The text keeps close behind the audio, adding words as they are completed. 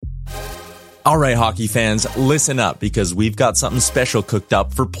All right, hockey fans, listen up because we've got something special cooked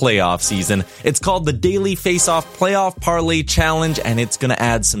up for playoff season. It's called the Daily Face-Off Playoff Parlay Challenge, and it's going to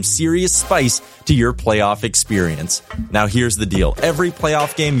add some serious spice to your playoff experience. Now, here's the deal. Every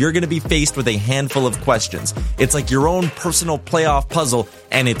playoff game, you're going to be faced with a handful of questions. It's like your own personal playoff puzzle,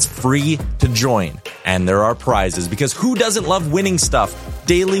 and it's free to join. And there are prizes, because who doesn't love winning stuff?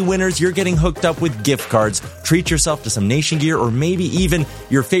 Daily winners, you're getting hooked up with gift cards. Treat yourself to some Nation gear or maybe even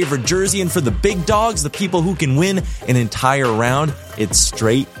your favorite jersey. And for the big dogs, the people who can win an entire round, it's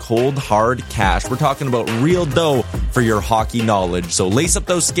straight, cold, hard cash. We're talking about real dough for your hockey knowledge. So lace up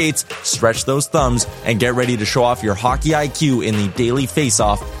those skates, stretch those thumbs, and get ready to show off your hockey IQ in the Daily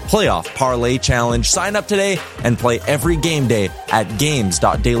Face-Off Playoff Parlay Challenge. Sign up today and play every game day at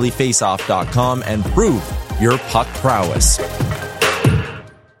games.dailyfaceoff.com and prove your puck prowess.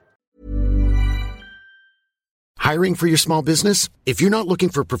 Hiring for your small business? If you're not looking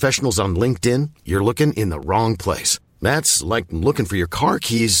for professionals on LinkedIn, you're looking in the wrong place. That's like looking for your car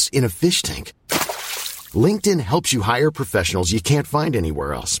keys in a fish tank. LinkedIn helps you hire professionals you can't find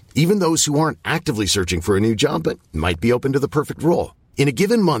anywhere else, even those who aren't actively searching for a new job but might be open to the perfect role. In a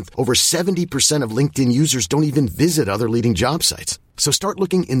given month, over 70% of LinkedIn users don't even visit other leading job sites. So start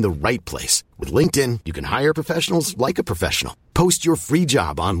looking in the right place. With LinkedIn, you can hire professionals like a professional. Post your free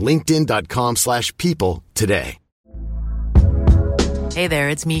job on linkedin.com/people today. Hey there,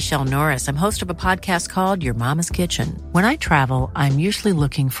 it's Michelle Norris. I'm host of a podcast called Your Mama's Kitchen. When I travel, I'm usually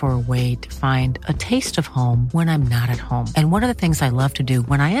looking for a way to find a taste of home when I'm not at home. And one of the things I love to do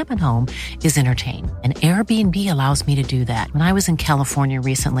when I am at home is entertain. And Airbnb allows me to do that. When I was in California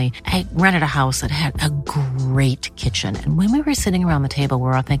recently, I rented a house that had a great kitchen. And when we were sitting around the table, we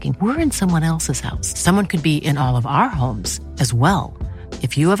were all thinking, we're in someone else's house. Someone could be in all of our homes as well.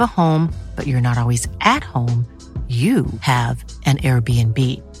 If you have a home, but you're not always at home, you have an Airbnb.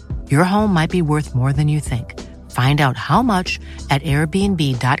 Your home might be worth more than you think. Find out how much at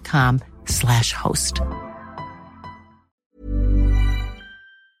airbnb.com/host.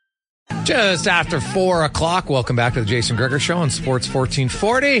 Just after 4 o'clock, welcome back to the Jason Gregor Show on Sports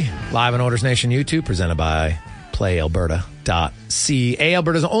 1440, live on Oilers Nation YouTube, presented by PlayAlberta.ca.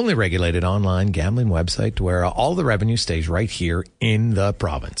 Alberta's only regulated online gambling website where all the revenue stays right here in the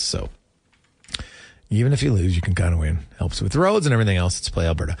province. So even if you lose, you can kind of win. Helps with roads and everything else. It's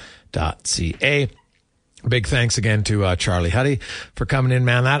playalberta.ca. Big thanks again to Charlie Huddy for coming in,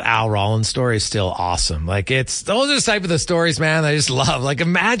 man. That Al Rollins story is still awesome. Like, those are the type of the stories, man, I just love. Like,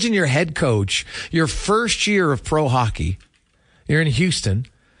 imagine your head coach, your first year of pro hockey. You're in Houston,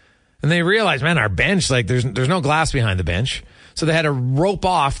 and they realize, man, our bench, like, there's no glass behind the bench. So they had to rope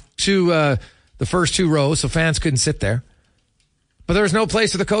off to the first two rows so fans couldn't sit there. But there was no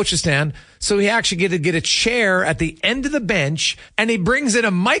place for the coach to stand, so he actually get a chair at the end of the bench, and he brings in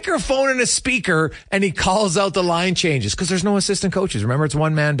a microphone and a speaker, and he calls out the line changes, because there's no assistant coaches. Remember, it's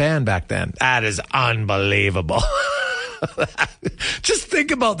one-man band back then. That is unbelievable. Just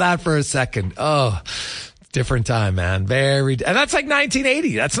think about that for a second. Oh, different time, man. And that's like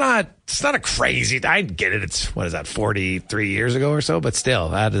 1980. It's not a crazy, I get it. It's, 43 years ago or so, but still,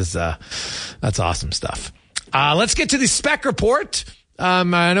 that's awesome stuff. Let's get to the spec report.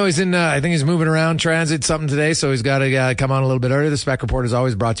 I know he's I think he's moving around transit something today, so he's got to come on a little bit earlier. The spec report is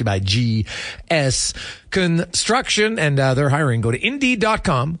always brought to you by GS Construction, and they're hiring. Go to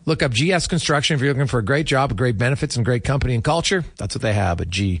Indeed.com, look up GS Construction if you're looking for a great job, great benefits, and great company and culture. That's what they have at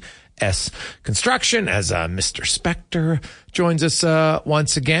GS Construction, as Mr. Spector joins us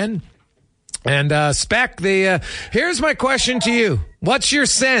once again. And Spec, here's my question to you. What's your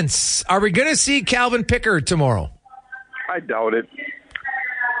sense? Are we going to see Calvin Pickard tomorrow? I doubt it.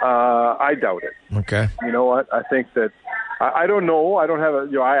 I doubt it. Okay. You know what? I think that I don't know. I don't have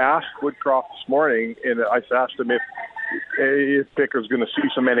I asked Woodcroft this morning, and I asked him if Pickard's going to see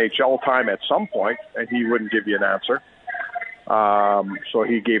some NHL time at some point, and he wouldn't give you an answer. So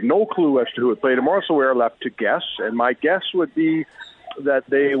he gave no clue as to who would play tomorrow. So we're left to guess, and my guess would be that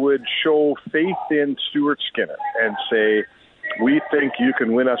they would show faith in Stuart Skinner and say, we think you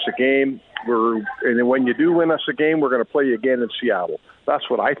can win us a game. And when you do win us a game, we're going to play you again in Seattle. That's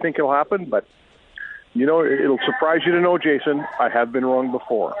what I think will happen, but it'll surprise you to know, Jason, I have been wrong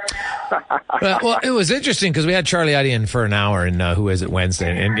before. Well, it was interesting because we had Charlie Eddy in for an hour, and who is it,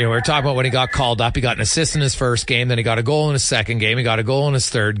 Wednesday? And we were talking about when he got called up. He got an assist in his first game, then he got a goal in his second game, he got a goal in his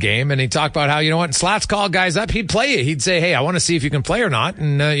third game, and he talked about how, when Slats called guys up, he'd play you. He'd say, hey, I want to see if you can play or not,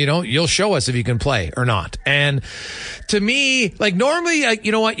 and you'll show us if you can play or not. And to me, like, normally,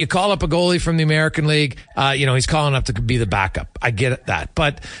 you know what, you call up a goalie from the American League, he's calling up to be the backup. I get that,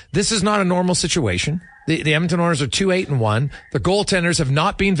 but this is not a normal situation. The Edmonton Oilers are 2-8-1. The goaltenders have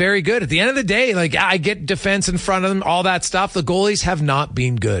not been very good. At the end of the day, like, I get defense in front of them, all that stuff. The goalies have not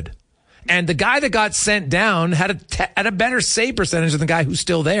been good. And the guy that got sent down had a better save percentage than the guy who's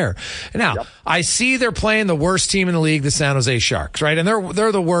still there. Now, I see they're playing the worst team in the league, the San Jose Sharks, right? And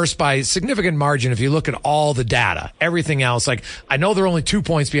they're the worst by a significant margin if you look at all the data. Everything else, like, I know they're only 2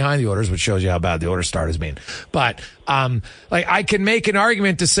 points behind the Oilers, which shows you how bad the Oilers start has been. But, like, I can make an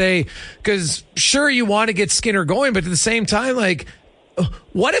argument to say, because sure, you want to get Skinner going, but at the same time, like,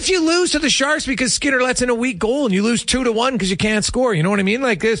 what if you lose to the Sharks because Skinner lets in a weak goal and you lose 2-1 because you can't score? You know what I mean?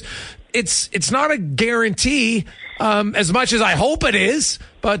 Like this. It's not a guarantee, as much as I hope it is,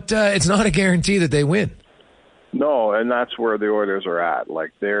 but it's not a guarantee that they win. No, and that's where the Oilers are at.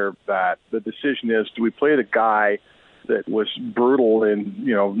 Like, the decision is, do we play the guy that was brutal and,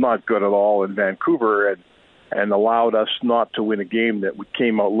 not good at all in Vancouver and allowed us not to win a game that we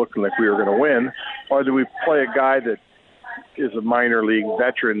came out looking like we were going to win, or do we play a guy that is a minor league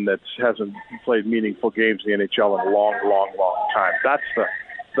veteran that hasn't played meaningful games in the NHL in a long, long, long time?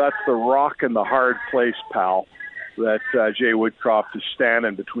 That's the rock and the hard place, pal, that Jay Woodcroft is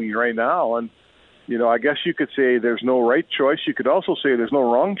standing between right now. And, I guess you could say there's no right choice. You could also say there's no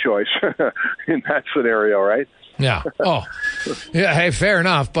wrong choice in that scenario, right? Yeah. Oh, yeah. Hey, fair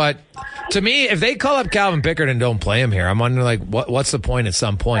enough. But to me, if they call up Calvin Pickard and don't play him here, I'm wondering, like, what's the point at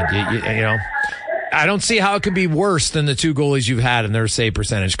some point? I don't see how it can be worse than the two goalies you've had in their save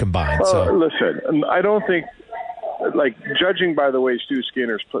percentage combined. Well, listen, I don't think, like, judging by the way Stu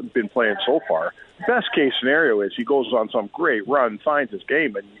Skinner's been playing so far, best case scenario is he goes on some great run, finds his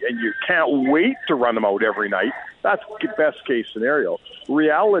game, and you can't wait to run him out every night. That's best case scenario.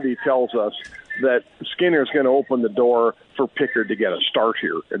 Reality tells us that Skinner's going to open the door for Pickard to get a start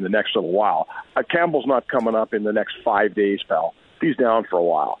here in the next little while. Campbell's not coming up in the next 5 days, pal. He's down for a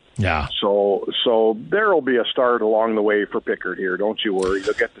while. Yeah. So there will be a start along the way for Pickard here. Don't you worry.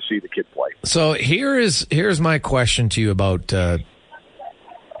 You'll get to see the kid play. So here's my question to you about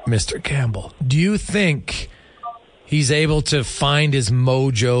Mr. Campbell. Do you think he's able to find his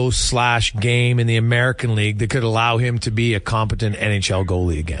mojo / game in the American League that could allow him to be a competent NHL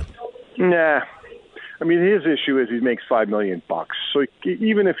goalie again? Nah. I mean, his issue is he makes $5 million. So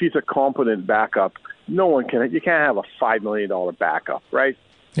even if he's a competent backup, you can't have a $5 million backup, right?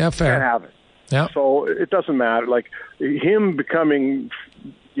 Yeah, fair. You can't have it. Yeah. So it doesn't matter. Like, him becoming,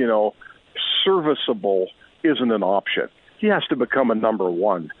 serviceable isn't an option. He has to become a number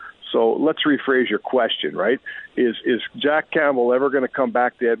one. So let's rephrase your question, right? Is Jack Campbell ever going to come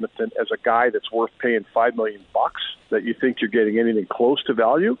back to Edmonton as a guy that's worth paying $5 million that you think you're getting anything close to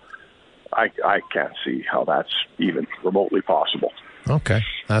value? I can't see how that's even remotely possible. Okay,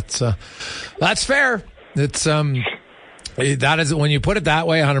 that's fair. It's that is, when you put it that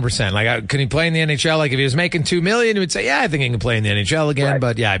way, 100%. Like, can he play in the NHL? Like, if he was making $2 million, you would say, yeah, I think he can play in the NHL again. Right.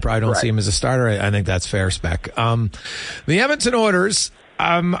 But yeah, I probably don't see him as a starter. I think that's fair spec. The Edmonton Oilers.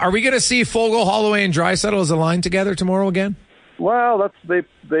 Are we going to see Foegele, Holloway, and Draisaitl as a line together tomorrow again? Well,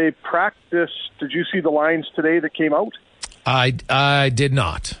 they practiced. Did you see the lines today that came out? I did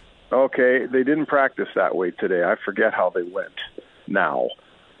not. Okay, they didn't practice that way today. I forget how they went now.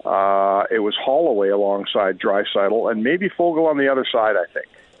 It was Holloway alongside Draisaitl, and maybe Foegele on the other side, I think.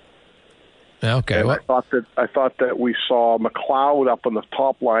 Okay. I thought that we saw McLeod up on the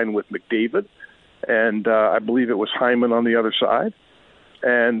top line with McDavid, and I believe it was Hyman on the other side.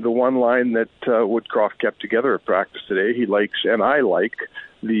 And the one line that Woodcroft kept together at practice today, he likes, and I like,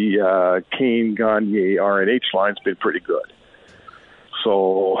 the Kane, Gagne, RNH line's been pretty good.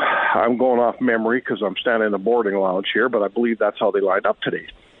 So I'm going off memory because I'm standing in the boarding lounge here, but I believe that's how they lined up today.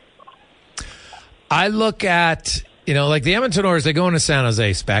 I look at, like the Edmonton Oilers, they go into San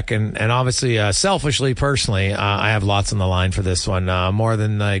Jose spec, and obviously, selfishly, personally, I have lots on the line for this one. More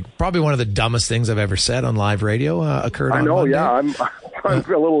than, like, probably one of the dumbest things I've ever said on live radio occurred on Monday. Yeah, I'm a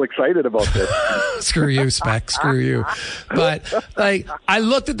little excited about this. Screw you, Spec. Screw you. But, like, I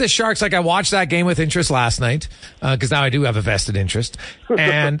looked at the Sharks, like, I watched that game with interest last night, because now I do have a vested interest.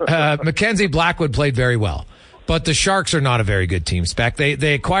 And Mackenzie Blackwood played very well. But the Sharks are not a very good team, Spec.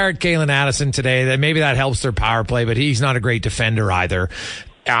 They acquired Kalen Addison today. Maybe that helps their power play, but he's not a great defender either.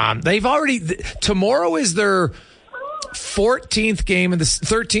 Tomorrow is their 13th game of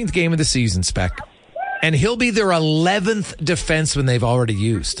the season, Spec. And he'll be their 11th defenseman they've already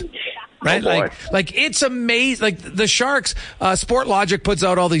used. Right? Oh, like it's amazing. Like, the Sharks, Sport Logic puts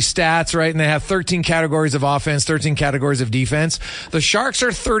out all these stats, right? And they have 13 categories of offense, 13 categories of defense. The Sharks are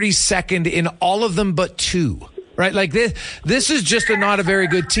 32nd in all of them but 2. Right? Like, this is just not a very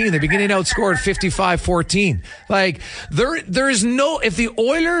good team. They're beginning outscored 55-14. Like, there is no, if the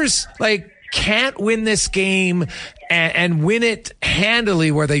Oilers, like, can't win this game and win it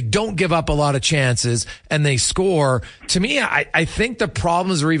handily where they don't give up a lot of chances and they score, to me, I think the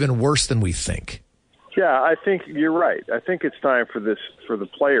problems are even worse than we think. Yeah, I think you're right. I think it's time for the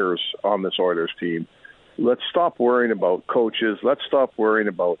players on this Oilers team. Let's stop worrying about coaches. Let's stop worrying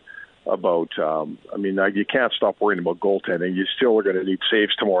about you can't stop worrying about goaltending. You still are going to need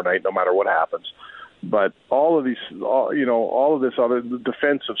saves tomorrow night, no matter what happens. But all of this other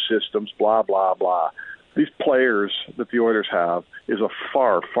defensive systems, blah, blah, blah. These players that the Oilers have is a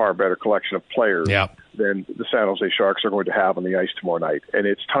far, far better collection of players than the San Jose Sharks are going to have on the ice tomorrow night. And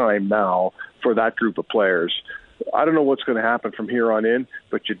it's time now for that group of players. I don't know what's going to happen from here on in,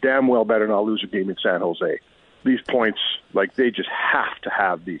 but you damn well better not lose a game in San Jose. These points, they just have to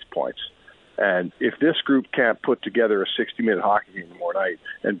have these points. And if this group can't put together a 60-minute hockey game tomorrow night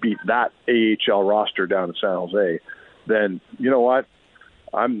and beat that AHL roster down in San Jose, then you know what?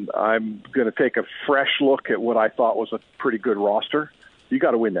 I'm going to take a fresh look at what I thought was a pretty good roster. You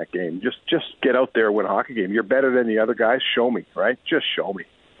got to win that game. Just get out there and win a hockey game. You're better than the other guys. Show me, right? Just show me.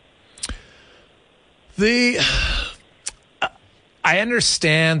 I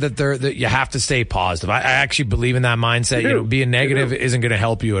understand that you have to stay positive. I actually believe in that mindset. Being negative isn't going to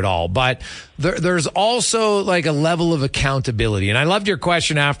help you at all. But there's also a level of accountability. And I loved your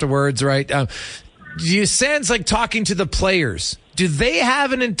question afterwards, right? Do you sense talking to the players? Do they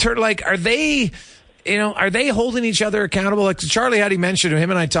have an are they holding each other accountable? Charlie Huddy mentioned, him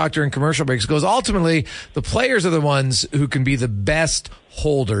and I talked during commercial breaks, goes, ultimately, the players are the ones who can be the best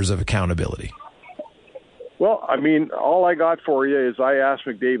holders of accountability. Well, all I got for you is I asked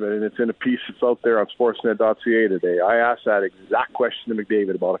McDavid, and it's in a piece that's out there on sportsnet.ca today. I asked that exact question to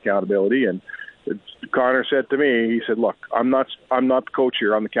McDavid about accountability, and Connor said to me, he said, look, I'm not the coach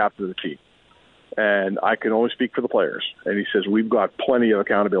here, I'm the captain of the team. And I can only speak for the players. And he says, we've got plenty of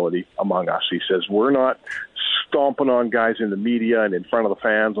accountability among us. He says, we're not stomping on guys in the media and in front of the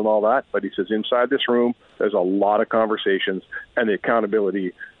fans and all that. But he says, inside this room, there's a lot of conversations, and the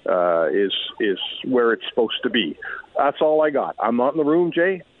accountability is where it's supposed to be. That's all I got. I'm not in the room,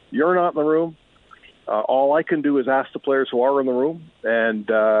 Jay. You're not in the room. All I can do is ask the players who are in the room. And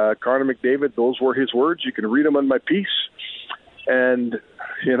Connor McDavid, those were his words. You can read them in my piece. And,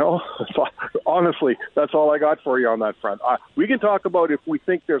 honestly, that's all I got for you on that front. We can talk about if we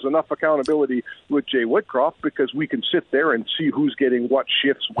think there's enough accountability with Jay Woodcroft, because we can sit there and see who's getting what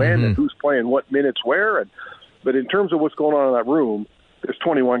shifts when and who's playing what minutes where. But in terms of what's going on in that room, there's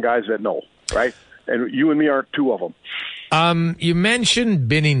 21 guys that know, right? And you and me aren't two of them. You mentioned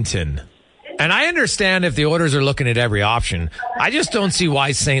Binnington. And I understand if the Oilers are looking at every option. I just don't see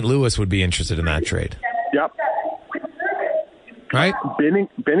why St. Louis would be interested in that trade. Yep. Right?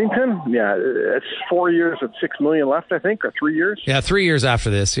 Binnington? Yeah, it's 4 years at $6 million left, I think, or 3 years. Yeah, 3 years after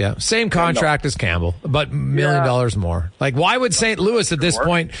this, yeah. Same contract as Campbell, but $1 million more. Why would St. Louis at this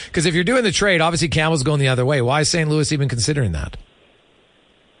point? Because if you're doing the trade, obviously Campbell's going the other way. Why is St. Louis even considering that?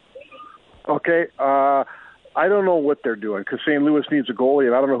 Okay, I don't know what they're doing, because St. Louis needs a goalie,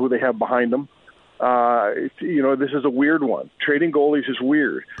 and I don't know who they have behind them. This is a weird one. Trading goalies is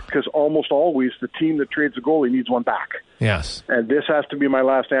weird, because almost always the team that trades a goalie needs one back. Yes. And this has to be my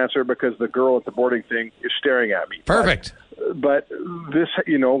last answer, because the girl at the boarding thing is staring at me. Perfect. But this,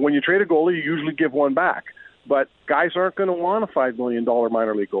 when you trade a goalie, you usually give one back. But guys aren't going to want a $5 million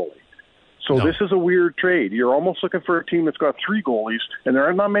minor league goalie. So This is a weird trade. You're almost looking for a team that's got three goalies, and there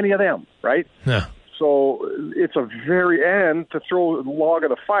are not many of them, right? Yeah. So it's a and to throw a log of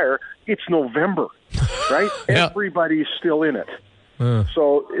the fire, it's November, right? Yep. Everybody's still in it.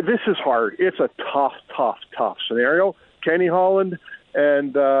 So this is hard. It's a tough scenario. Kenny Holland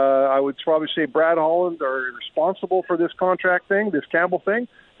and I would probably say Brad Holland are responsible for this contract thing, this Campbell thing,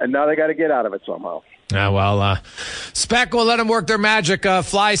 and now they got to get out of it somehow. Spec will let them work their magic.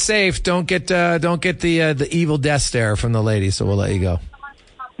 Fly safe. Don't get the evil death stare from the lady. So we'll let you go.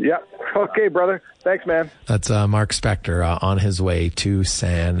 Yeah. Okay, brother. Thanks, man. That's Mark Spector on his way to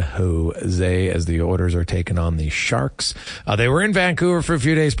San Jose as the Oilers are taking on the Sharks. They were in Vancouver for a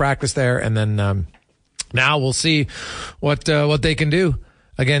few days practice there, and then now we'll see what they can do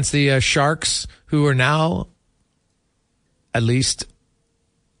against the Sharks, who are now at least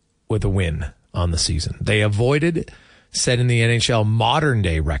with a win on the season. They avoided setting the NHL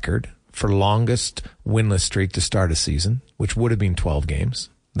modern-day record for longest winless streak to start a season, which would have been 12 games.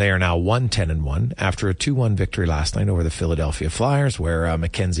 They are now 1-10-1 after a 2-1 victory last night over the Philadelphia Flyers, where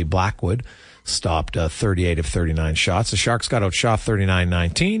Mackenzie Blackwood stopped 38 of 39 shots. The Sharks got outshot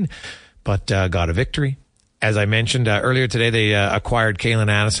 39-19, but got a victory. As I mentioned earlier today, they acquired Kalen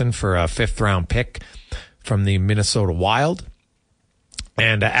Addison for a fifth-round pick from the Minnesota Wild.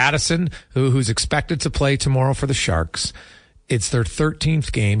 And Addison, who's expected to play tomorrow for the Sharks, it's their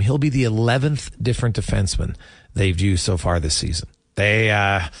 13th game. He'll be the 11th different defenseman they've used so far this season. They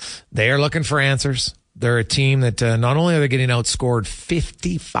are looking for answers. They're a team that not only are they getting outscored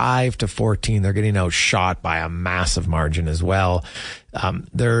 55-14, they're getting outshot by a massive margin as well.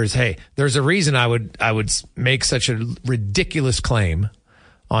 There's a reason I would make such a ridiculous claim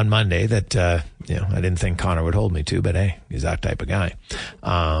on Monday that I didn't think Connor would hold me to, but hey, he's that type of guy.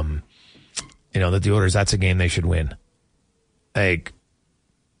 That the Oilers, that's a game they should win. Like,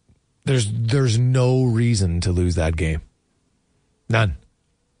 there's no reason to lose that game. None.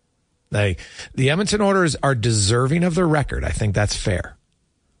 Like, the Edmonton Oilers are deserving of their record. I think that's fair.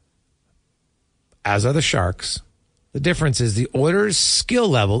 As are the Sharks. The difference is the Oilers' skill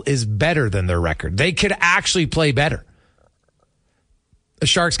level is better than their record. They could actually play better. The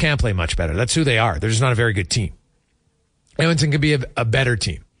Sharks can't play much better. That's who they are. They're just not a very good team. Edmonton can be a better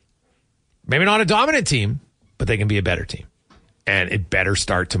team. Maybe not a dominant team, but they can be a better team. And it better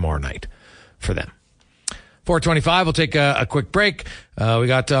start tomorrow night for them. 4:25, we'll take a quick break. We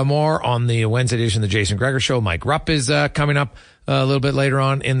got more on the Wednesday edition of the Jason Gregor Show. Mike Rupp is coming up a little bit later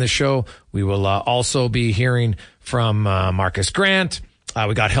on in the show. We will also be hearing from Marcus Grant.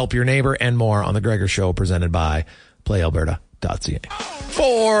 We got Help Your Neighbor and more on the Gregor Show, presented by PlayAlberta.ca.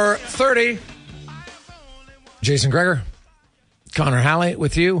 4:30, Jason Gregor, Connor Halley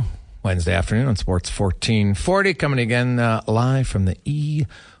with you. Wednesday afternoon on Sports 1440, coming again live from the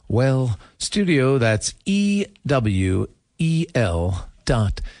Well studio. That's EWEL.ca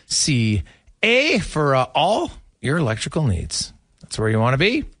for all your electrical needs. That's where you want to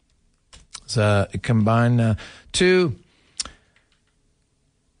be. So combine two.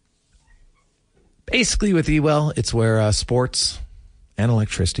 Basically with EWEL, it's where sports and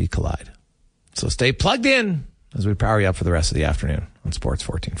electricity collide. So stay plugged in as we power you up for the rest of the afternoon on Sports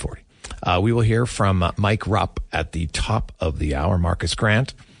 1440. We will hear from Mike Rupp at the top of the hour. Marcus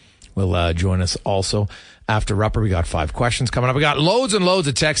Grant will join us also after Rupper. We got 5 questions coming up. We got loads and loads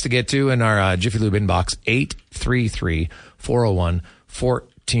of text to get to in our Jiffy Lube inbox,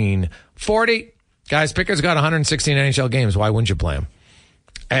 833-401-1440. Guys, Pickett's got 116 NHL games. Why wouldn't you play him?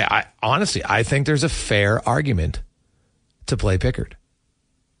 I honestly, I think there's a fair argument to play Pickard.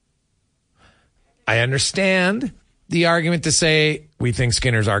 I understand the argument to say, we think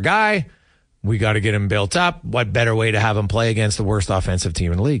Skinner's our guy. We got to get him built up. What better way to have him play against the worst offensive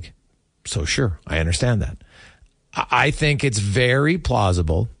team in the league? So sure, I understand that. I think it's very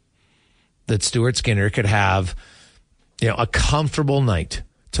plausible that Stuart Skinner could have, a comfortable night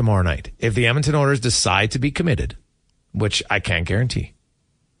tomorrow night. If the Edmonton Oilers decide to be committed, which I can't guarantee.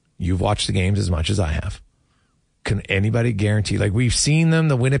 You've watched the games as much as I have. Can anybody guarantee? Like, we've seen them,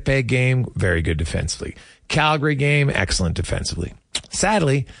 the Winnipeg game, very good defensively. Calgary game, excellent defensively.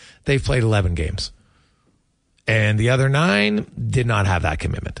 Sadly, they've played 11 games. And the other 9 did not have that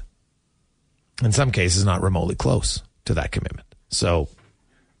commitment. In some cases, not remotely close to that commitment. So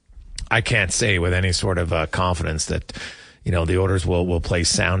I can't say with any sort of confidence that, the Oilers will play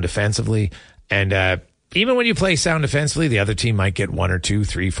sound defensively. And even when you play sound defensively, the other team might get 1 or 2,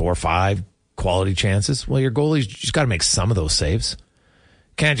 3, 4, 5 quality chances. Well, your goalie's just got to make some of those saves.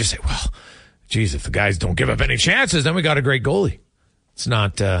 Can't just say, well, geez, if the guys don't give up any chances, then we got a great goalie. It's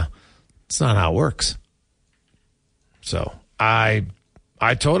not how it works. So I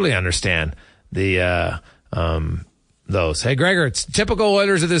totally understand the those. Hey, Gregor, it's typical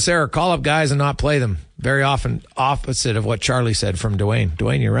Oilers of this era. Call up guys and not play them. Very often opposite of what Charlie said from Dwayne.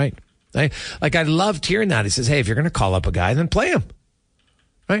 Dwayne, you're right. I loved hearing that. He says, hey, if you're going to call up a guy, then play him.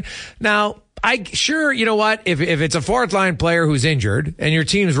 Right? Now, you know what? If it's a fourth line player who's injured and your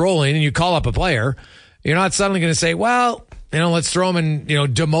team's rolling and you call up a player, you're not suddenly going to say, well, let's throw him and,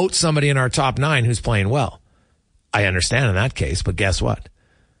 demote somebody in our top 9 who's playing well. I understand in that case, but guess what?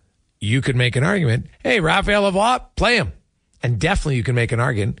 You could make an argument, hey, Raphael Lavoie, play him. And definitely you can make an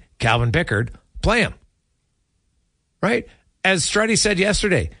argument, Calvin Pickard, play him. Right? As Struddy said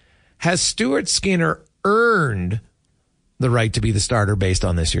yesterday, has Stuart Skinner earned the right to be the starter based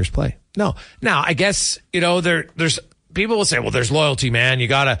on this year's play? No. Now, I guess, there's people will say, well, there's loyalty, man. You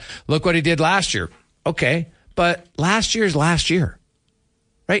got to look what he did last year. Okay. But last year's last year,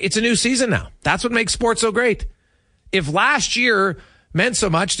 right? It's a new season now. That's what makes sports so great. If last year meant so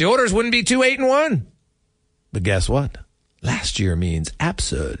much, the Oilers wouldn't be 2-8-1. But guess what? Last year means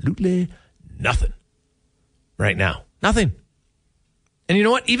absolutely nothing right now. Nothing. And you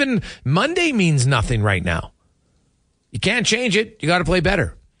know what? Even Monday means nothing right now. You can't change it. You got to play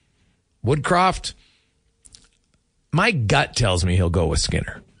better. Woodcroft, my gut tells me he'll go with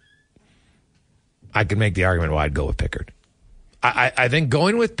Skinner. I could make the argument why I'd go with Pickard. I think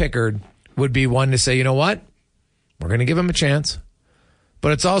going with Pickard would be one to say, you know what? We're going to give him a chance.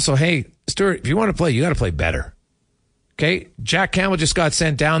 But it's also, hey, Stuart, if you want to play, you got to play better. Okay? Jack Campbell just got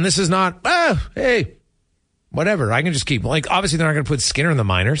sent down. This is not, hey, whatever. I can just keep, obviously they're not going to put Skinner in the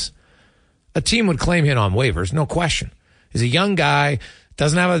minors. A team would claim him on waivers, no question. He's a young guy,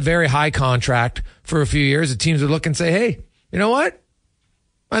 doesn't have a very high contract for a few years. The teams would look and say, hey, you know what?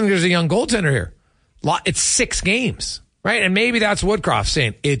 I think there's a young goaltender here. It's 6 games, right? And maybe that's Woodcroft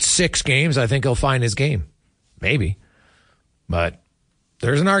saying, it's 6 games. I think he'll find his game. Maybe. But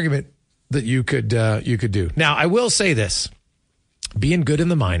there's an argument that you could do. Now, I will say this. Being good in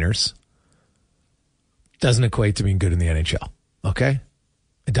the minors doesn't equate to being good in the NHL. Okay?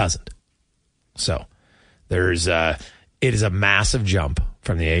 It doesn't. So it is a massive jump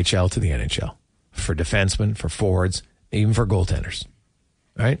from the AHL to the NHL for defensemen, for forwards, even for goaltenders.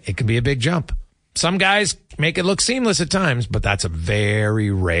 Right? It can be a big jump. Some guys make it look seamless at times, but that's a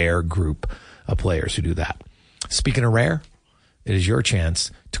very rare group of players who do that. Speaking of rare, it is your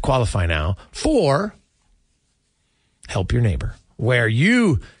chance to qualify now for Help Your Neighbor, where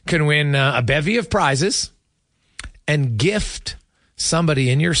you can win a bevy of prizes and gift somebody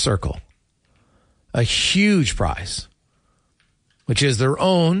in your circle a huge prize, which is their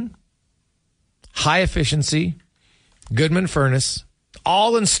own high-efficiency Goodman furnace,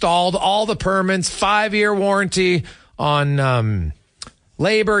 all installed, all the permits, 5-year warranty on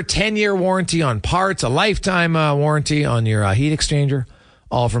labor, 10-year warranty on parts, a lifetime warranty on your heat exchanger,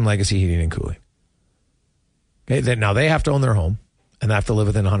 all from Legacy Heating and Cooling. Okay, now they have to own their home, and they have to live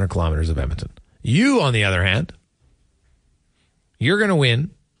within 100 kilometers of Edmonton. You, on the other hand, you're going to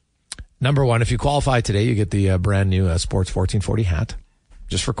win. Number one, if you qualify today, you get the brand new Sports 1440 hat,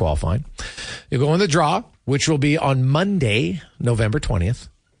 just for qualifying. You go in the draw, which will be on Monday, November 20th,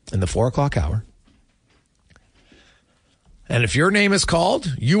 in the 4 o'clock hour. And if your name is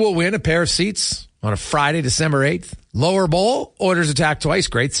called, you will win a pair of seats on a Friday, December 8th. Lower Bowl, Oilers Attack Twice,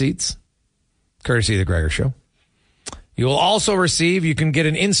 great seats, courtesy of the Gregor Show. You will also receive, you can get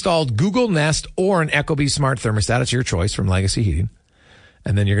an installed Google Nest or an Ecobee Smart Thermostat. It's your choice from Legacy Heating.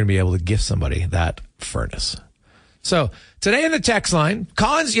 And then you're going to be able to gift somebody that furnace. So today in the text line,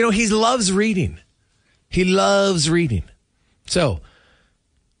 Collins, he loves reading. He loves reading. So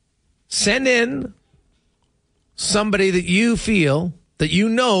send in somebody that you feel that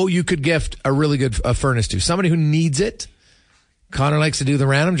you could gift a really good furnace to. Somebody who needs it. Connor likes to do the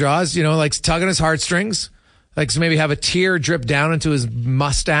random draws, likes tugging his heartstrings. Likes to maybe have a tear drip down into his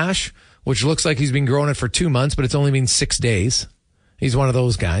mustache, which looks like he's been growing it for 2 months, but it's only been 6 days. He's one of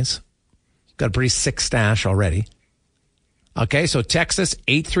those guys. Got a pretty sick stash already. Okay, so text us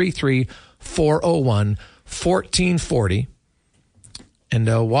 833-401-1440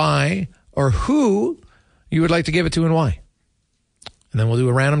 and why or who you would like to give it to and why. And then we'll do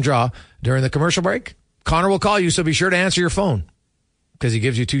a random draw during the commercial break. Connor will call you, so be sure to answer your phone because he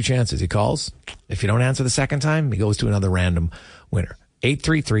gives you 2 chances. He calls. If you don't answer the second time, he goes to another random winner.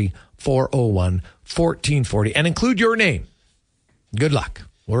 833-401-1440 and include your name. Good luck.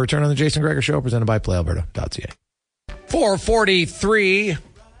 We'll return on the Jason Gregor Show, presented by PlayAlberta.ca. 4:43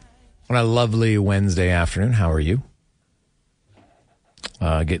 on a lovely Wednesday afternoon. How are you?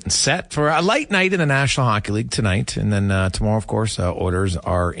 Getting set for a light night in the National Hockey League tonight. And then tomorrow, of course, Oilers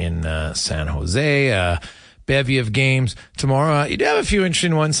are in San Jose. Bevy of games tomorrow. You do have a few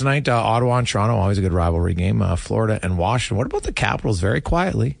interesting ones tonight. Ottawa and Toronto, always a good rivalry game. Florida and Washington. What about the Capitals? Very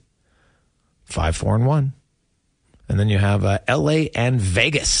quietly. 5-4-1. And then you have LA and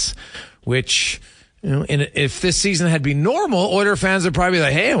Vegas, which, if this season had been normal, Oilers fans would probably be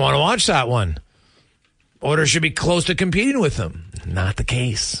like, hey, I want to watch that one. Oilers should be close to competing with them. Not the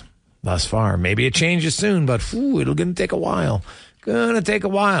case thus far. Maybe it changes soon, but it'll going to take a while. Going to take a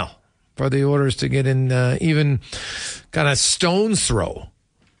while for the Oilers to get in even kind of stone's throw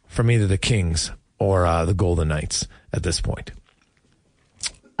from either the Kings or the Golden Knights at this point.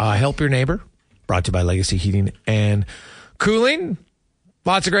 Help Your Neighbor. Brought to you by Legacy Heating and Cooling.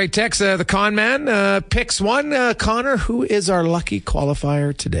 Lots of great texts. The con man picks one. Connor, who is our lucky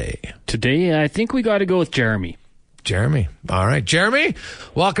qualifier today? Today, I think we got to go with Jeremy. Jeremy. All right. Jeremy,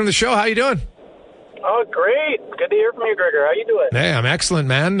 welcome to the show. How you doing? Oh, great. Good to hear from you, Gregor. How you doing? Hey, I'm excellent,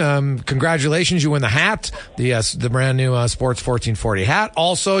 man. Congratulations. You win the hat, the brand new Sports 1440 hat.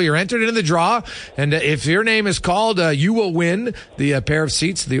 Also, you're entered into the draw, and if your name is called, you will win the pair of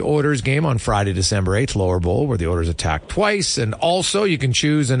seats to the Oilers game on Friday, December 8th, Lower Bowl, where the Oilers attack twice. And also, you can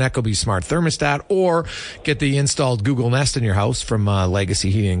choose an Ecobee Smart Thermostat or get the installed Google Nest in your house from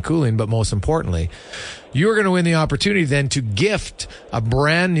Legacy Heating and Cooling. But most importantly, you're going to win the opportunity then to gift a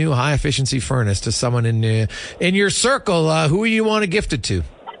brand new high-efficiency furnace to someone in your circle. Who you want to gift it to?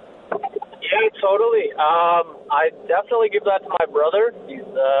 Yeah, totally. I definitely give that to my brother. He's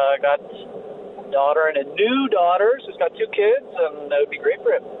got a daughter and a new daughter, so he's got 2 kids, and that would be great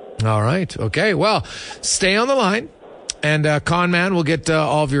for him. All right. Okay. Well, stay on the line, and Con Man will get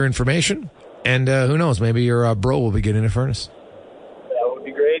all of your information. And who knows, maybe your bro will be getting a furnace. That would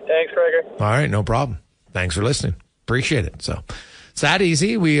be great. Thanks, Gregor. All right, no problem. Thanks for listening. Appreciate it. So it's that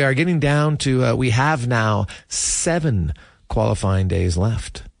easy. We are getting down to, we have now 7 qualifying days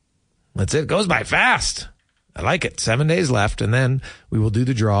left. That's it. It goes by fast. I like it. 7 days left, and then we will do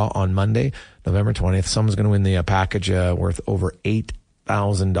the draw on Monday, November 20th. Someone's going to win the package worth over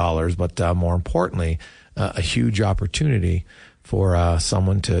 $8,000, but more importantly, a huge opportunity for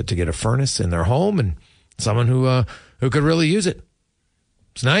someone to get a furnace in their home, and someone who could really use it.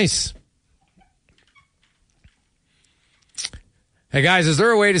 It's nice. Hey guys, is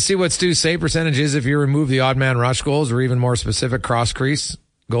there a way to see what Stu's save percentage is if you remove the odd man rush goals, or even more specific, cross crease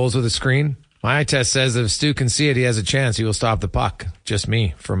goals with a screen? My eye test says that if Stu can see it, he has a chance. He will stop the puck. Just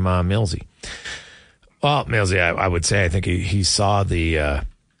me from Millsy. Well, Millsy, I would say I think he saw the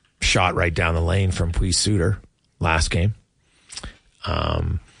shot right down the lane from Puis Suter last game.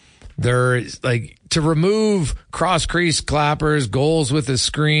 There's like to remove cross crease clappers, goals with a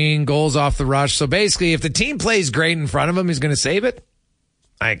screen, goals off the rush. So basically, if the team plays great in front of him, he's going to save it.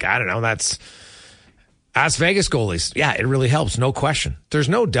 Like, I don't know. That's Vegas goalies. Yeah, it really helps. No question. There's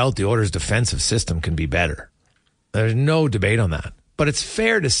no doubt the Oilers' defensive system can be better. There's no debate on that. But it's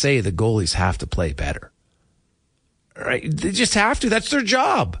fair to say the goalies have to play better. Right? They just have to. That's their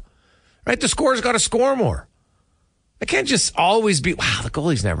job. Right? The scorer's got to score more. I can't just always be, wow, the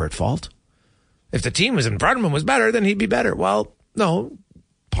goalie's never at fault. If the team was in front of him was better, then he'd be better. Well, no.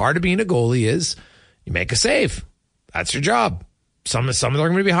 Part of being a goalie is you make a save. That's your job. Some of them are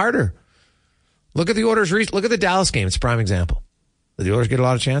going to be harder. Look at the Oilers. Look at the Dallas game. It's a prime example. Did the Oilers get a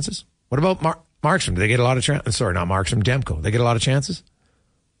lot of chances? What about Markstrom? Did they get a lot of chances? Sorry, not Markstrom, Demko. They get a lot of chances?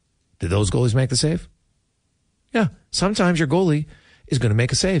 Did those goalies make the save? Yeah. Sometimes your goalie is going to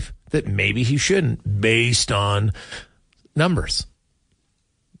make a save that maybe he shouldn't based on numbers.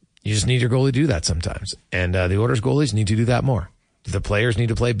 You just need your goalie to do that sometimes. And the Oilers goalies need to do that more. Do the players need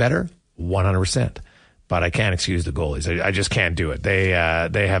to play better? 100%. But I can't excuse the goalies. I just can't do it. They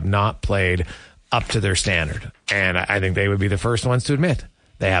have not played up to their standard. And I think they would be the first ones to admit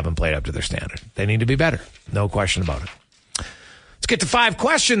they haven't played up to their standard. They need to be better. No question about it. Let's get to 5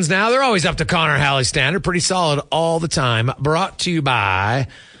 questions now. They're always up to Connor Halley's standard. Pretty solid all the time. Brought to you by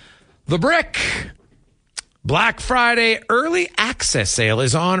The Brick. Black Friday early access sale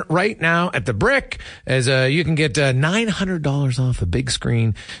is on right now at The Brick, as you can get $900 off a big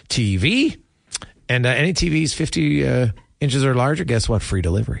screen TV. And any TVs 50 inches or larger, guess what? Free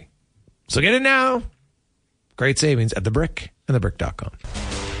delivery. So get it now. Great savings at The Brick and thebrick.com.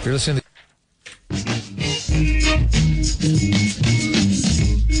 You're listening to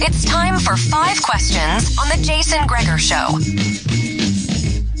It's time for 5 questions on the Jason Gregor Show.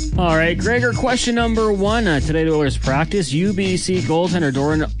 All right, Gregor, question number 1. Today at Oilers practice, UBC goaltender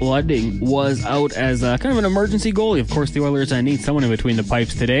Doran Ludding was out as kind of an emergency goalie. Of course, the Oilers need someone in between the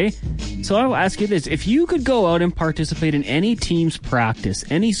pipes today. So I will ask you this. If you could go out and participate in any team's practice,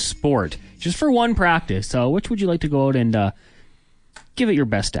 any sport, just for one practice, which would you like to go out and give it your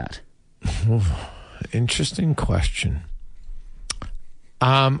best at? Interesting question.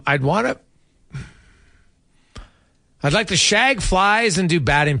 I'd like to shag flies and do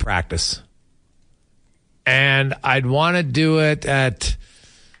batting practice. And I'd want to do it at,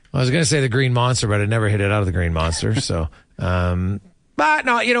 I was going to say the Green Monster, but I'd never hit it out of the Green Monster. So, but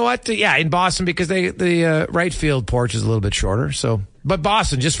no, you know what? Yeah, in Boston, because the right field porch is a little bit shorter. So, but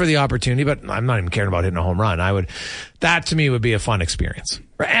Boston, just for the opportunity, but I'm not even caring about hitting a home run. That to me would be a fun experience.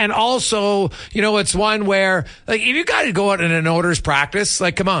 And also, it's one where, like, if you got to go out in an Oilers practice,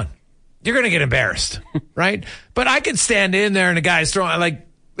 like, come on. You're going to get embarrassed, right? But I could stand in there and the guy's throwing, like,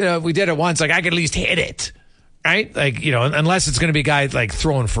 we did it once, like, I could at least hit it, right? Like, unless it's going to be a guy, like,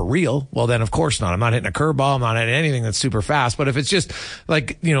 throwing for real, well, then, of course not. I'm not hitting a curveball. I'm not hitting anything that's super fast. But if it's just,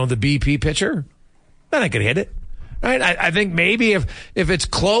 like, the BP pitcher, then I could hit it, right? I think maybe if it's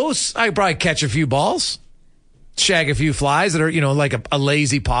close, I could probably catch a few balls, shag a few flies that are, like a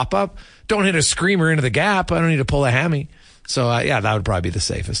lazy pop-up. Don't hit a screamer into the gap. I don't need to pull a hammy. So, that would probably be the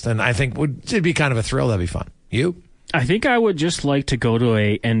safest. And I think it'd be kind of a thrill. That'd be fun. You? I think I would just like to go to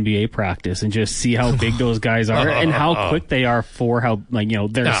a NBA practice and just see how big those guys are and how quick they are for how,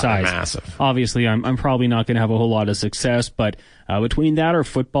 their size. Massive. Obviously, I'm probably not going to have a whole lot of success, but between that or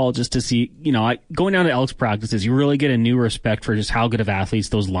football, just to see, going down to Elks practices, you really get a new respect for just how good of athletes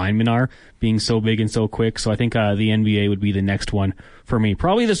those linemen are, being so big and so quick. So I think the NBA would be the next one for me.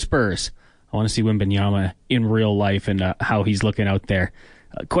 Probably the Spurs. I want to see Wembanyama in real life and how he's looking out there.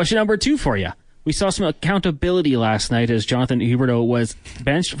 Question number 2 for you. We saw some accountability last night as Jonathan Huberdeau was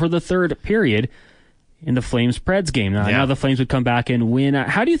benched for the third period in the Flames-Preds game. Now the Flames would come back and win.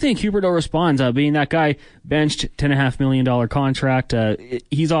 How do you think Huberdeau responds, being that guy benched, $10.5 million contract?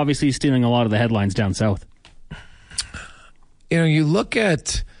 He's obviously stealing a lot of the headlines down south. You look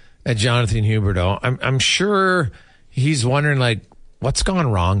at Jonathan Huberdeau, I'm sure he's wondering, what's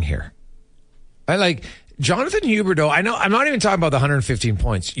gone wrong here? Jonathan Huberdeau, I know, I'm not even talking about the 115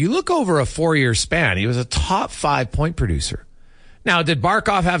 points. You look over a 4-year span, he was a top 5 point producer. Now, did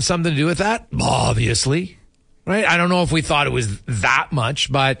Barkov have something to do with that? Obviously, right? I don't know if we thought it was that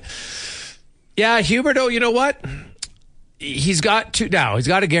much, but yeah, Huberdeau, you know what? He's got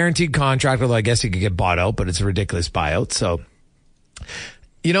a guaranteed contract, although I guess he could get bought out, but it's a ridiculous buyout. So,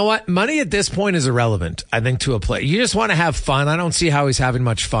 you know what? Money at this point is irrelevant, I think, to a player. You just want to have fun. I don't see how he's having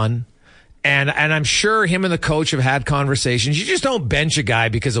much fun. And I'm sure him and the coach have had conversations. You just don't bench a guy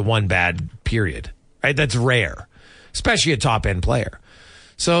because of one bad period, right? That's rare, especially a top end player.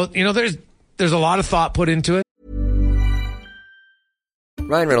 So, there's a lot of thought put into it.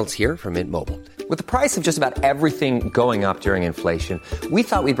 Ryan Reynolds here from Mint Mobile. With the price of just about everything going up during inflation, we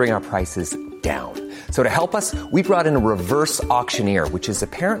thought we'd bring our prices down. So to help us, we brought in a reverse auctioneer, which is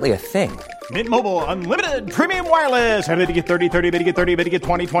apparently a thing. Mint Mobile Unlimited Premium Wireless. How to get 30, 30, bit to get 30, bit to get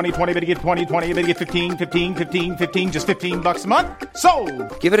 20, 20, 20, bit to get 20, 20, bit to get 15, 15, 15, 15, just $15 a month?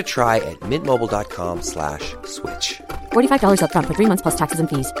 Sold! Give it a try at mintmobile.com/switch. $45 up front for 3 months plus taxes and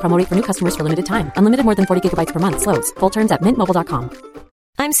fees. Promo rate for new customers for limited time. Unlimited more than 40 gigabytes per month. Slows full terms at mintmobile.com.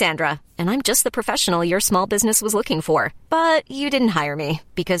 I'm Sandra, and I'm just the professional your small business was looking for. But you didn't hire me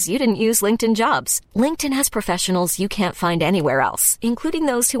because you didn't use LinkedIn Jobs. LinkedIn has professionals you can't find anywhere else, including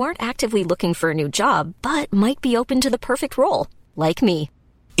those who aren't actively looking for a new job, but might be open to the perfect role, like me.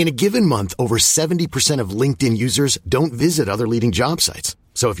 In a given month, over 70% of LinkedIn users don't visit other leading job sites.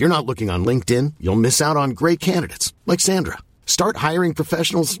 So if you're not looking on LinkedIn, you'll miss out on great candidates like Sandra. Start hiring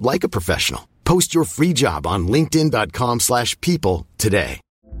professionals like a professional. Post your free job on linkedin.com/people today.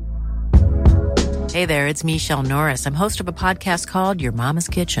 Hey there, it's Michelle Norris. I'm host of a podcast called Your Mama's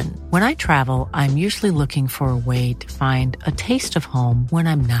Kitchen. When I travel, I'm usually looking for a way to find a taste of home when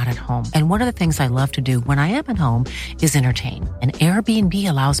I'm not at home. And one of the things I love to do when I am at home is entertain. And Airbnb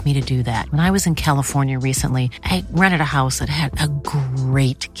allows me to do that. When I was in California recently, I rented a house that had a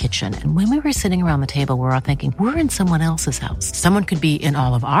great kitchen. And when we were sitting around the table, we were all thinking, we're in someone else's house. Someone could be in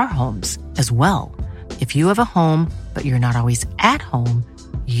all of our homes as well. If you have a home, but you're not always at home,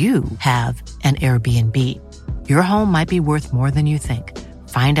 you have an Airbnb. Your home might be worth more than you think.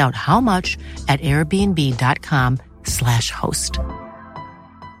 Find out how much at airbnb.com/host.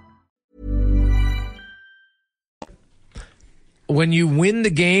 When you win the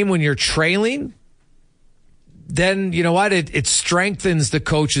game, when you're trailing, then you know what? It strengthens the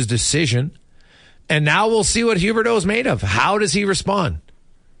coach's decision. And now we'll see what Huberdeau is made of. How does he respond?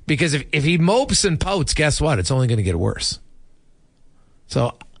 Because if he mopes and pouts, guess what? It's only going to get worse.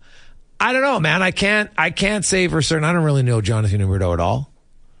 So, I don't know, man. I can't say for certain. I don't really know Jonathan Huberdeau at all.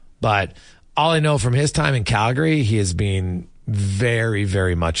 But all I know from his time in Calgary, he has been very,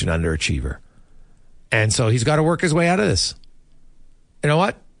 very much an underachiever. And so he's got to work his way out of this. You know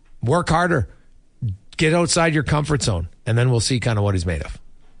what? Work harder. Get outside your comfort zone. And then we'll see kind of what he's made of.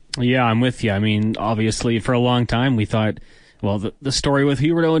 Yeah, I'm with you. I mean, obviously, for a long time, we thought, well, the story with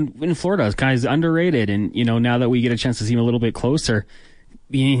Huberdeau in Florida is kind of underrated. And, now that we get a chance to see him a little bit closer,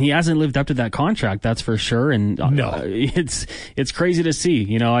 he hasn't lived up to that contract, that's for sure. And it's crazy to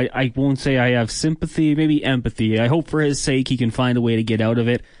see. I won't say I have sympathy, maybe empathy. I hope for his sake he can find a way to get out of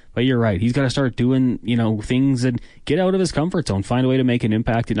it. But you're right. He's got to start doing, things and get out of his comfort zone, find a way to make an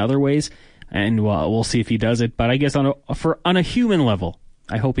impact in other ways. And we'll see if he does it. But I guess on a human level,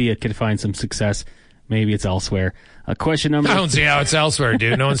 I hope he can find some success. Maybe it's elsewhere. Question number... I don't see how it's elsewhere,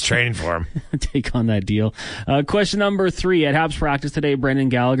 dude. No one's training for him. Take on that deal. Question number 3. At Habs practice today, Brendan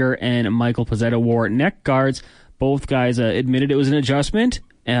Gallagher and Michael Pezzetta wore neck guards. Both guys admitted it was an adjustment,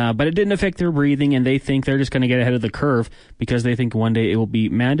 but it didn't affect their breathing, and they think they're just going to get ahead of the curve because they think one day it will be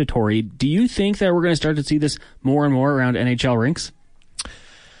mandatory. Do you think that we're going to start to see this more and more around NHL rinks?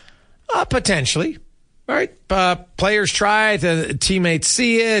 Potentially. Right. Players try it, the teammates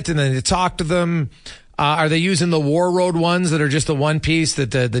see it, and then you talk to them. Are they using the War Road ones that are just the one piece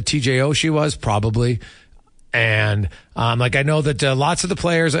that the TJ Oshie was? Probably. And I know that lots of the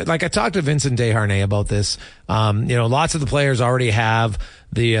players, like I talked to Vincent Desharnais about this. Lots of the players already have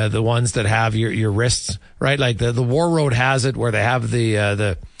the ones that have your wrists, right? Like the War Road has it where they have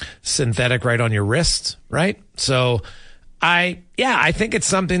the synthetic right on your wrists, right? So I think it's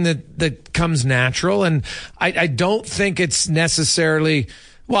something that comes natural, and I don't think it's necessarily.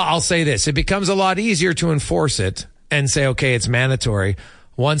 Well, I'll say this: it becomes a lot easier to enforce it and say, okay, it's mandatory.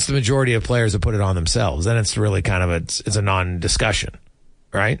 Once the majority of players have put it on themselves, then it's really kind of it's a non-discussion,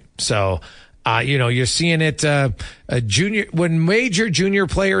 right? So, you're seeing it when major junior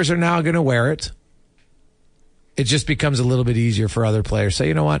players are now going to wear it. It just becomes a little bit easier for other players. Say,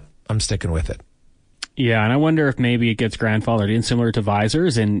 you know what, I'm sticking with it. Yeah, and I wonder if maybe it gets grandfathered in similar to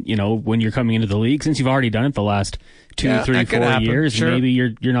visors, and when you're coming into the league, since you've already done it the last 2, 3, 4 years, sure. Maybe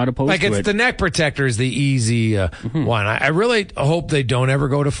you're not opposed to it. It's the neck protector is the easy one. I really hope they don't ever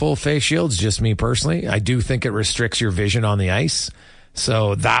go to full face shields. Just me personally, I do think it restricts your vision on the ice.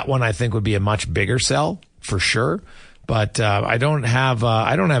 So that one I think would be a much bigger sell for sure. But I don't have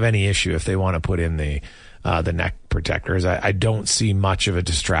any issue if they want to put in the neck protectors. I don't see much of a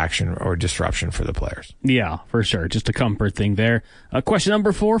distraction or disruption for the players. Yeah, for sure. Just a comfort thing there. Question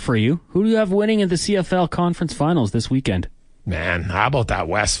number 4 for you. Who do you have winning in the CFL Conference Finals this weekend? Man, how about that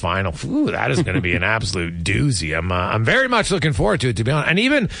West Final? Ooh, that is going to be an absolute doozy. I'm very much looking forward to it, to be honest. And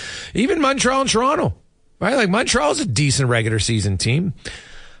even Montreal and Toronto, right? Like Montreal's a decent regular season team.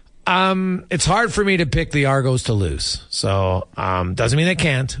 It's hard for me to pick the Argos to lose. So, doesn't mean they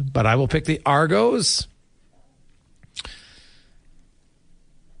can't, but I will pick the Argos.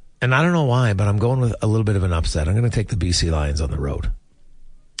 And I don't know why, but I'm going with a little bit of an upset. I'm going to take the BC Lions on the road.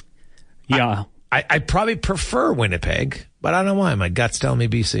 Yeah. I probably prefer Winnipeg, but I don't know why. My gut's telling me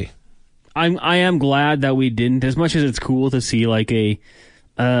BC. I am glad that we didn't, as much as it's cool to see like a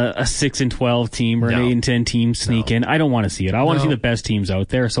 6-12 team or an 8-10 team sneak in. I don't want to see it. I want to see the best teams out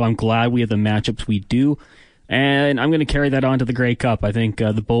there. So I'm glad we have the matchups we do. And I'm going to carry that on to the Grey Cup. I think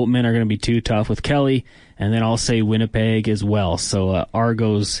the Boltmen are going to be too tough with Kelly. And then I'll say Winnipeg as well. So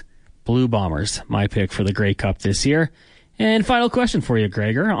Argos, Blue Bombers, my pick for the Grey Cup this year. And final question for you,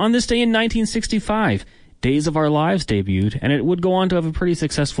 Gregor. On this day in 1965, Days of Our Lives debuted, and it would go on to have a pretty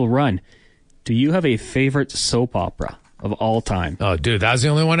successful run. Do you have a favorite soap opera of all time? Oh, dude, that was the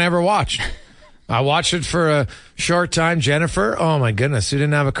only one I ever watched. I watched it for a short time. Jennifer, oh my goodness, who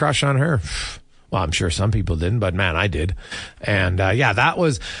didn't have a crush on her? Well, I'm sure some people didn't, but man, I did. And that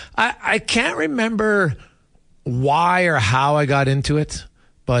was, I can't remember why or how I got into it.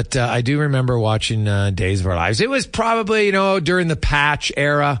 But I do remember watching Days of Our Lives. It was probably, during the Patch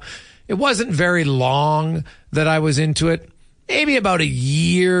era. It wasn't very long that I was into it. Maybe about a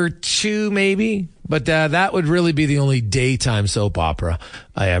year, 2 maybe. But that would really be the only daytime soap opera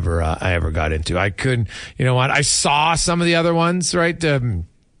I ever got into. I couldn't, I saw some of the other ones, right,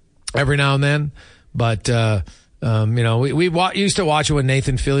 every now and then. But, we used to watch it when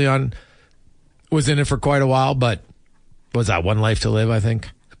Nathan Fillion was in it for quite a while. But was that One Life to Live, I think?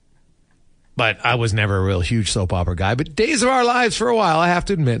 But I was never a real huge soap opera guy. But Days of Our Lives for a while, I have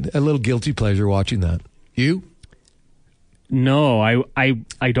to admit, a little guilty pleasure watching that. You? No, I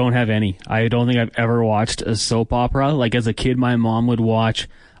don't have any. I don't think I've ever watched a soap opera. Like as a kid, my mom would watch,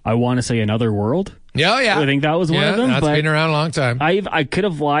 I want to say Another World. Yeah, yeah. I think that was one of them. That's been around a long time. I could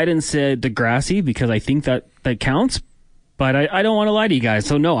have lied and said Degrassi because I think that counts. But I don't want to lie to you guys.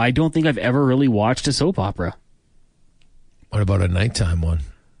 So no, I don't think I've ever really watched a soap opera. What about a nighttime one?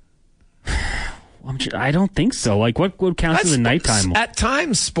 I don't think so. Like, what counts as a nighttime one? At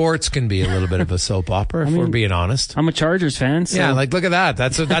times, sports can be a little bit of a soap opera, if we're being honest. I'm a Chargers fan, so... Yeah, like, look at that.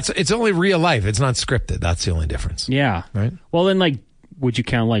 It's only real life. It's not scripted. That's the only difference. Yeah. Right? Well, then, like, would you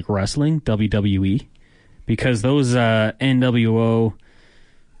count, like, wrestling, WWE? Because those NWO,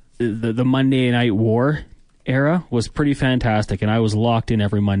 the Monday Night War era was pretty fantastic, and I was locked in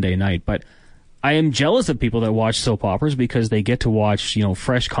every Monday night. But I am jealous of people that watch soap operas because they get to watch,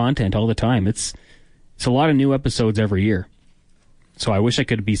 fresh content all the time. It's a lot of new episodes every year. So I wish I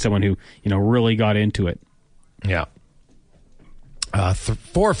could be someone who, really got into it. Yeah.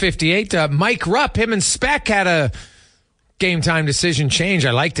 4:58. Mike Rupp, him and Speck had a game time decision change. I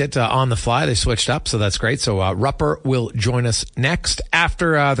liked it on the fly. They switched up, so that's great. So Rupper will join us next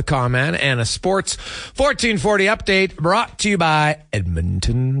after the Common and a Sports 1440 update brought to you by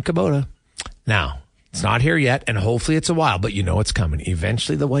Edmonton Kubota. Now, it's not here yet, and hopefully it's a while, but it's coming.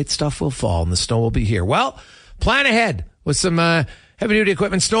 Eventually the white stuff will fall and the snow will be here. Well, plan ahead with some heavy-duty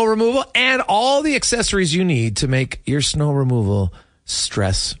equipment, snow removal, and all the accessories you need to make your snow removal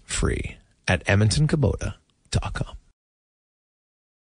stress-free. at EdmontonKubota.com.